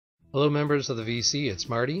Hello members of the VC, it's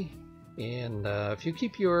Marty, and if you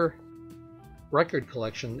keep your record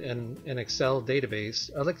collection in an Excel database,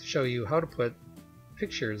 I'd like to show you how to put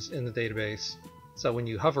pictures in the database so when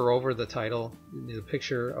you hover over the title, the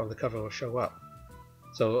picture of the cover will show up.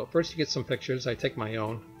 So first you get some pictures. I take my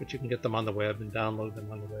own, but you can get them on the web and download them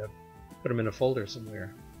on the web, put them in a folder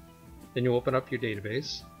somewhere. Then you open up your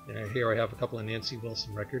database, and here I have a couple of Nancy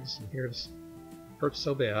Wilson records, and here's Hurt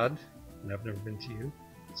So Bad, and I've never been to you.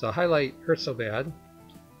 So I'll highlight Hurt So Bad,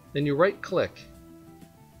 then you right click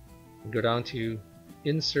and go down to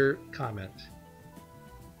Insert Comment.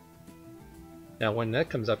 Now when that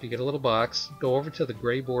comes up, you get a little box. Go over to the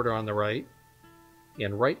gray border on the right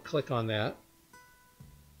and right click on that.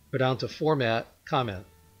 Go down to Format Comment.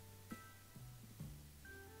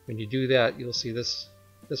 When you do that, you'll see this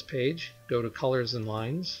page. Go to Colors and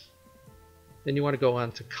Lines. Then you want to go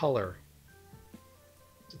on to Color.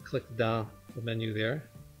 So click down the menu there.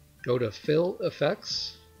 Go to Fill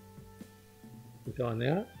Effects. Click on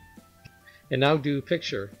that. And now do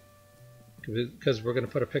Picture, because we're going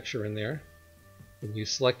to put a picture in there. And you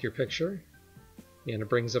select your picture, and it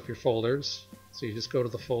brings up your folders. So you just go to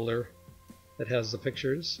the folder that has the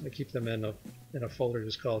pictures. I keep them in a folder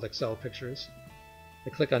just called Excel Pictures.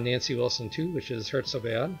 I click on Nancy Wilson 2, which is Hurt So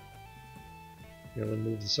Bad. I'm going to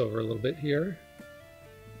move this over a little bit here.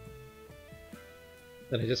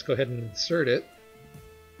 Then I just go ahead and insert it.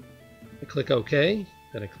 I click OK,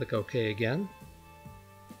 then I click OK again.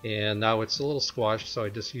 And now it's a little squashed, so I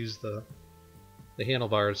just use the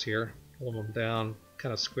handlebars here. Pull them down,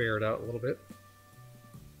 kind of square it out a little bit.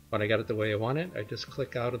 When I got it the way I want it, I just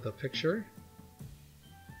click out of the picture.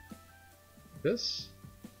 This.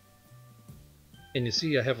 And you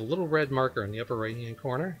see I have a little red marker in the upper right hand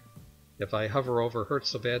corner. If I hover over Hurt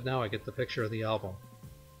So Bad now, I get the picture of the album.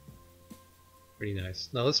 Pretty nice.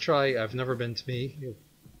 Now let's try I've Never Been to Me. You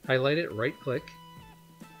highlight it, right click,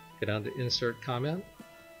 go down to Insert Comment,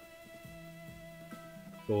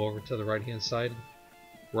 go over to the right hand side,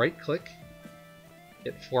 right click,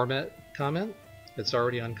 hit Format Comment. It's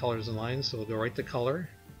already on Colors and Lines, so we'll go right to Color,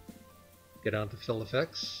 go down to Fill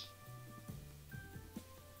Effects,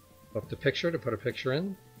 up to Picture to put a picture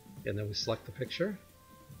in, and then we select the picture.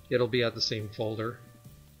 It'll be at the same folder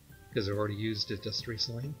because I've already used it just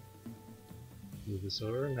recently. Move this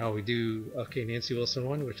over. Now we do Nancy Wilson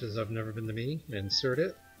 1, which is I've Never Been to Me. Insert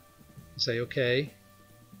it. Say OK.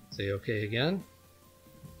 Say OK again.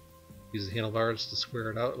 Use the handlebars to square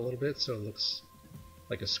it out a little bit so it looks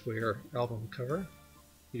like a square album cover.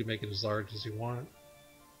 You can make it as large as you want.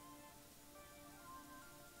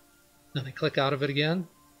 Then I click out of it again.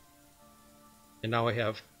 And now I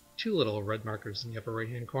have two little red markers in the upper right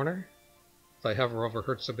hand corner. If I hover over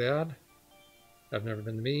Hurt So Bad, I've Never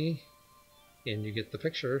Been to Me, and you get the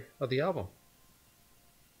picture of the album.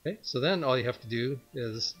 Okay, so then all you have to do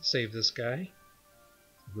is save this guy.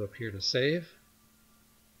 Go up here to Save.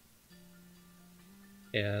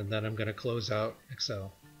 And then I'm going to close out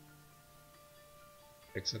Excel.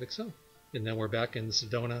 Exit Excel. And then we're back in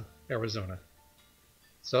Sedona, Arizona.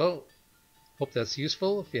 So, hope that's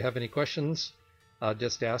useful. If you have any questions,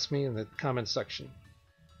 just ask me in the comments section.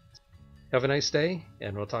 Have a nice day,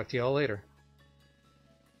 and we'll talk to you all later.